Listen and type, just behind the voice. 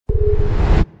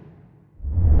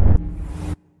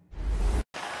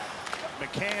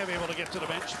Mikheyev able to get to the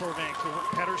bench for Vancouver.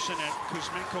 Pettersson and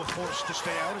Kuzmenko forced to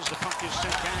stay out as the puck is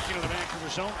sent back into the Vancouver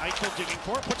zone. Eichel digging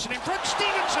for it, puts it in front.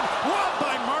 Stevenson, robbed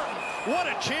by Martin. What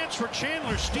a chance for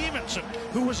Chandler Stevenson,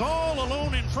 who was all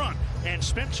alone in front. And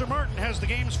Spencer Martin has the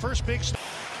game's first big stop.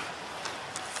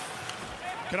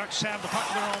 Canucks have the puck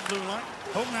to their own blue line.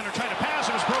 Hoglander tried to pass,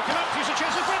 it was broken up. Here's a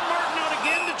chance to Fred Martin out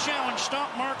again to challenge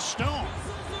stop Mark Stone.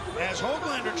 As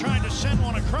Hoglander tried to send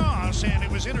one across, and it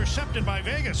was intercepted by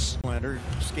Vegas. Hoglander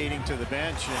skating to the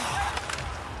bench, and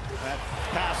that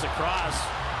pass across.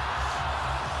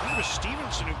 It was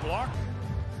Stevenson who blocked.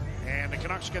 And the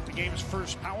Canucks get the game's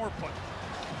first power play.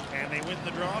 And they win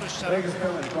the draw to set up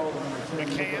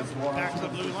Mikheyev back to the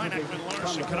blue line.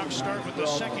 Ekman-Larsson. Canucks start with the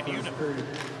second unit.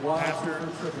 After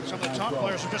some of the top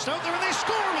players are just out there, and they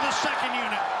score with the second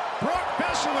unit. Brock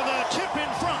Besser with a tip in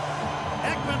front.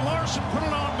 Ekman-Larsson put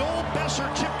it on goal. Besser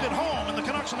tipped it home, and the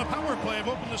Canucks on the power play have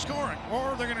opened the scoring.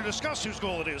 Or they're going to discuss whose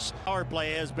goal it is. Power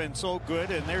play has been so good,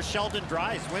 and there's Sheldon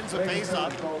Dries wins the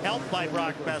faceoff, helped by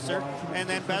Brock Besser, and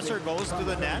then Besser goes to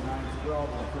the net.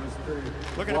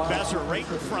 Look at Besser right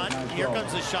in front. Here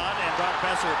comes the shot, and Brock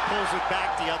Besser pulls it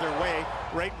back the other way,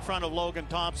 right in front of Logan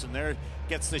Thompson. There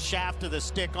gets the shaft of the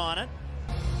stick on it.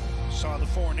 Saw the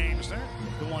four names there.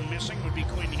 The one missing would be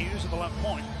Quinn Hughes at the left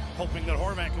point, hoping that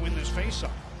Horvat can win this faceoff.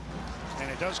 And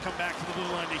it does come back to the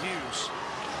blue line to Hughes.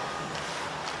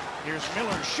 Here's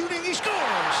Miller shooting, he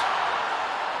scores!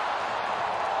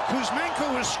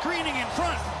 Kuzmenko was screening in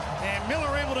front, and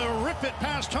Miller able to rip it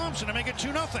past Thompson to make it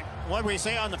 2-0. What did we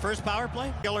say on the first power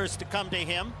play? Killers to come to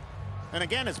him. And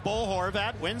again, it's Bo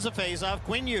Horvat wins the faceoff.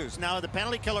 Quinn Hughes. Now the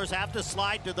penalty killers have to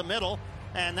slide to the middle,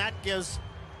 and that gives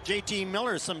JT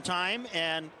Miller some time,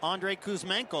 and Andrei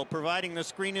Kuzmenko providing the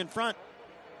screen in front.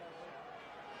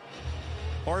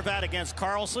 Horvat against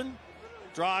Carlson.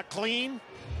 Draw clean.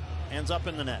 Ends up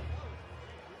in the net.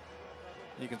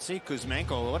 You can see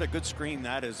Kuzmenko, what a good screen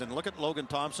that is. And look at Logan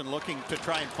Thompson looking to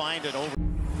try and find it over.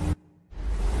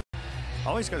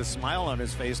 Always got a smile on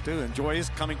his face, too. Enjoys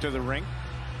coming to the ring.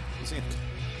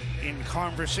 In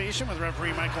conversation with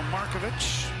referee Michael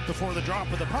Markovich before the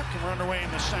drop of the puck, and we're underway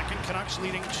in the second. Canucks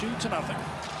leading 2-0.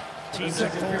 Teams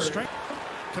at full strength.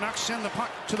 Canucks send the puck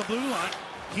to the blue line.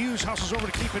 Hughes hustles over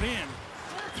to keep it in.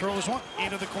 Throws one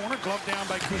into the corner, glove down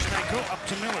by Kuzmenko, up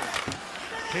to Miller.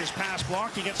 His pass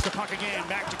blocked, he gets the puck again,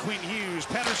 back to Quinn Hughes.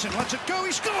 Pettersson lets it go,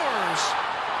 he scores!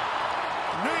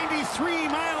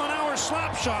 93-mile-an-hour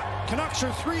slap shot. Canucks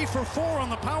are 3 for 4 on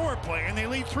the power play, and they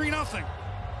lead 3-0.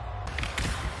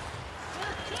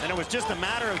 And it was just a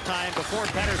matter of time before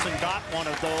Pettersson got one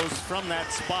of those from that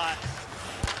spot.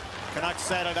 Canucks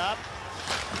set it up,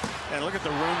 and look at the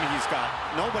room he's got.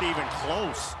 Nobody even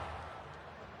close.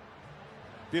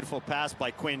 Beautiful pass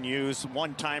by Quinn Hughes,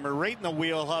 one-timer right in the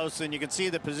wheelhouse, and you can see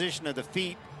the position of the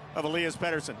feet of Elias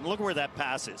Pettersson. Look where that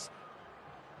pass is.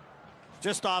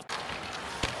 Just off.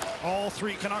 All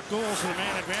 3 Canuck goals with a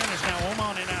man advantage. Now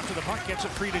Oman in after the puck, gets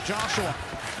it free to Joshua.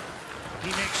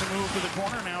 He makes a move to the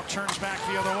corner, now turns back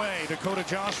the other way. Dakota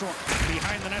Joshua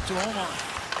behind the net to Oman.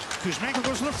 Kuzmenko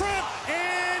goes to the front,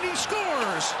 and he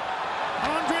scores!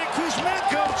 Andrei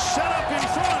Kuzmenko set up in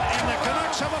front, and the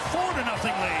Canucks have a 4-0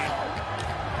 lead.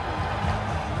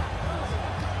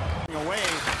 Away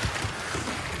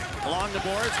along the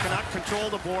boards, Canuck control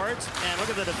the boards, and look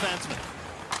at the defenseman.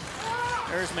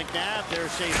 There's McNabb,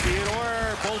 there's Shea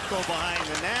Theodore, both go behind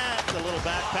the net. The little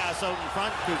back pass out in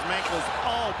front. Kuzmenko's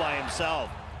all by himself.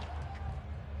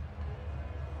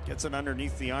 Gets it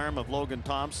underneath the arm of Logan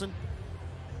Thompson.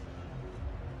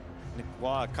 Nick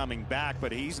Waugh coming back,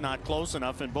 but he's not close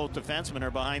enough, and both defensemen are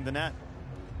behind the net.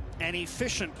 An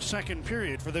efficient second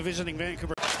period for the visiting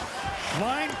Vancouver.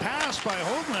 Line pass by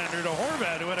Hoglander to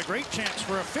Horvat, who had a great chance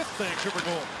for a 5th Vancouver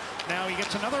goal. Now he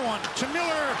gets another one to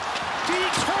Miller.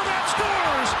 Deeks, Horvat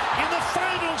scores in the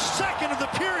final second of the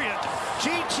period.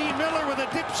 JT Miller with a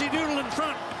dipsy doodle in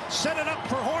front. Set it up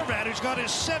for Horvat, who's got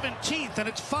his 17th, and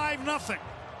it's 5-0.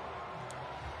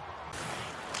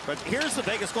 But here's the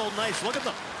Vegas Golden Knights. Look at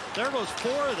them. There goes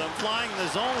 4 of them flying the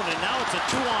zone, and now it's a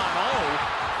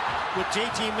 2-on-0. With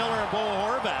JT Miller and Bo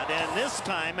Horvat, and this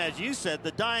time, as you said,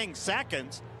 the dying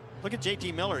seconds. Look at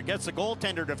JT Miller, gets the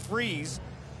goaltender to freeze,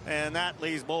 and that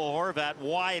leaves Bo Horvat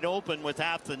wide open with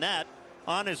half the net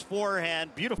on his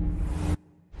forehand. Beautiful.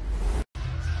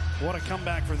 What a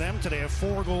comeback for them today. A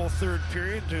 4-goal third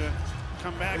period to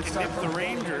come back and nip the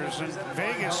Rangers, and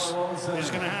Vegas is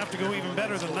going to have to go even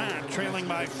better than that, trailing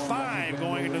by 5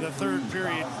 going into the third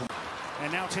period,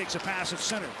 and now takes a pass at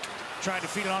center. Tried to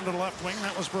feed it onto the left wing.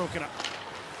 That was broken up.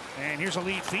 And here's a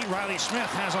lead feed. Riley Smith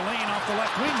has a lane off the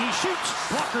left wing. He shoots.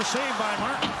 Blocker saved by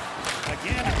Martin.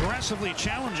 Again, aggressively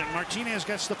challenging. Martinez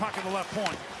gets the puck at the left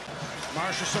point.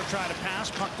 Marchessault tried to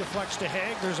pass. Puck deflects to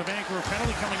Haig. There's a Vancouver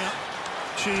penalty coming up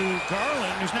to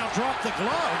Garland, who's now dropped the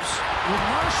gloves with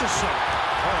Marchessault.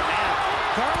 Oh, man.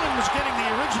 Garland was getting the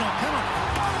original penalty,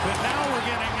 but now we're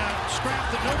getting a scrap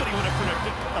that nobody would have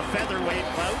predicted. A featherweight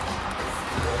bout.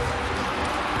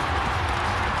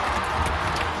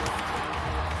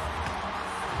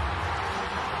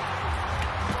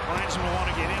 Linesmen will want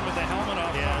to get in with the helmet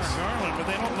off Connor Garland, but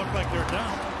they don't look like they're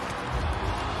done.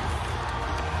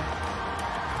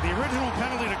 The original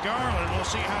penalty to Garland, we'll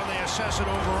see how they assess it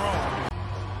overall.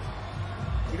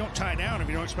 You don't tie down if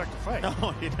you don't expect to fight.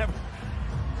 No, you never.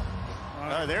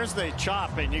 There's the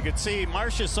chop, and you could see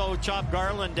Marchessault chop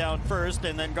Garland down first,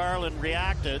 and then Garland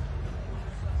reacted.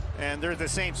 And they're the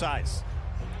same size.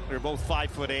 They're both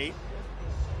 5'8".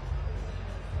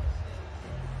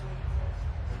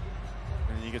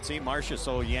 And you can see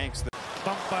Marchessault yanks the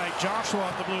bump by Joshua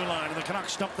at the blue line, and the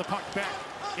Canucks dump the puck back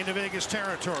into Vegas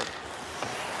territory.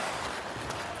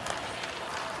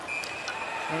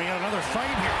 And we got another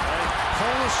fight here.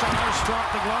 Colasar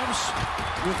dropped the gloves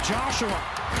with Joshua.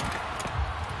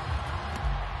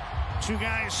 Two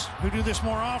guys who do this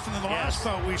more often than the last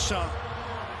bout we saw.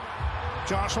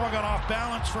 Joshua got off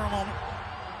balance for a moment.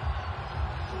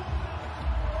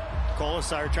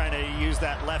 Colasar trying to use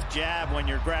that left jab when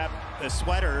you grab the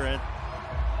sweater, and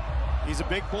he's a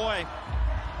big boy.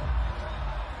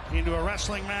 Into a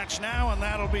wrestling match now, and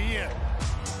that'll be it.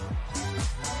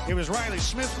 It was Riley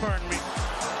Smith, pardon me.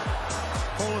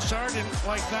 Colasar didn't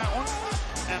like that one,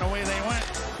 and away they went.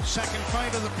 Second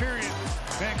fight of the period.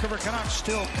 Vancouver Canucks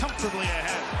still comfortably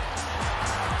ahead.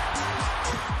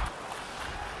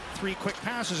 3 quick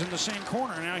passes in the same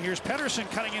corner. Now here's Pettersson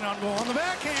cutting in on goal on the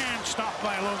backhand. Stopped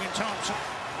by Logan Thompson.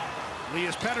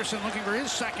 Elias Pettersson looking for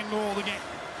his second goal of the game.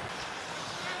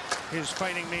 His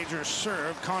fighting major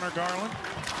serve. Connor Garland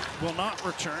will not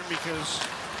return because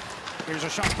here's a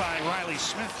shot by Riley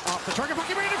Smith off the target. Puck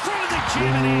right in front of the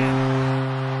jam it in.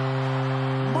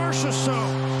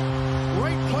 Marchessault.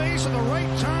 Right place at the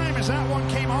right time as that one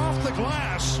came off the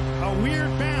glass. A weird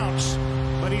bounce,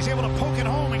 but he's able to poke it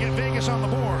home and get Vegas on the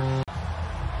board.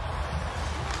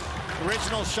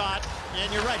 Original shot,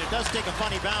 and you're right, it does take a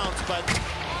funny bounce, but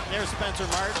there's Spencer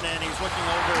Martin, and he's looking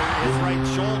over his right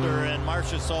shoulder, and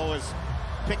Marchessault is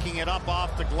picking it up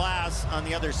off the glass on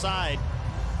the other side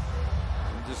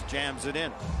and just jams it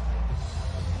in.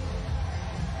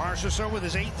 Marchessault with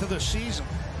his 8th of the season.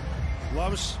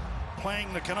 Loves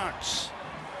playing the Canucks.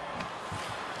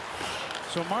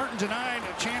 So Martin denied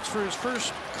a chance for his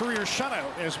first career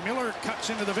shutout as Miller cuts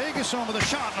into the Vegas zone with a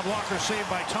shot and a blocker saved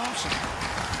by Thompson.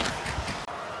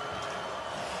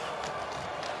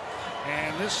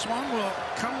 And this one will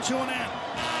come to an end.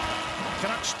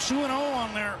 Canucks 2-0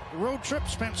 on their road trip.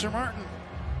 Spencer Martin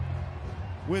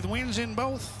with wins in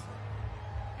both.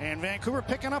 And Vancouver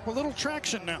picking up a little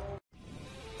traction now.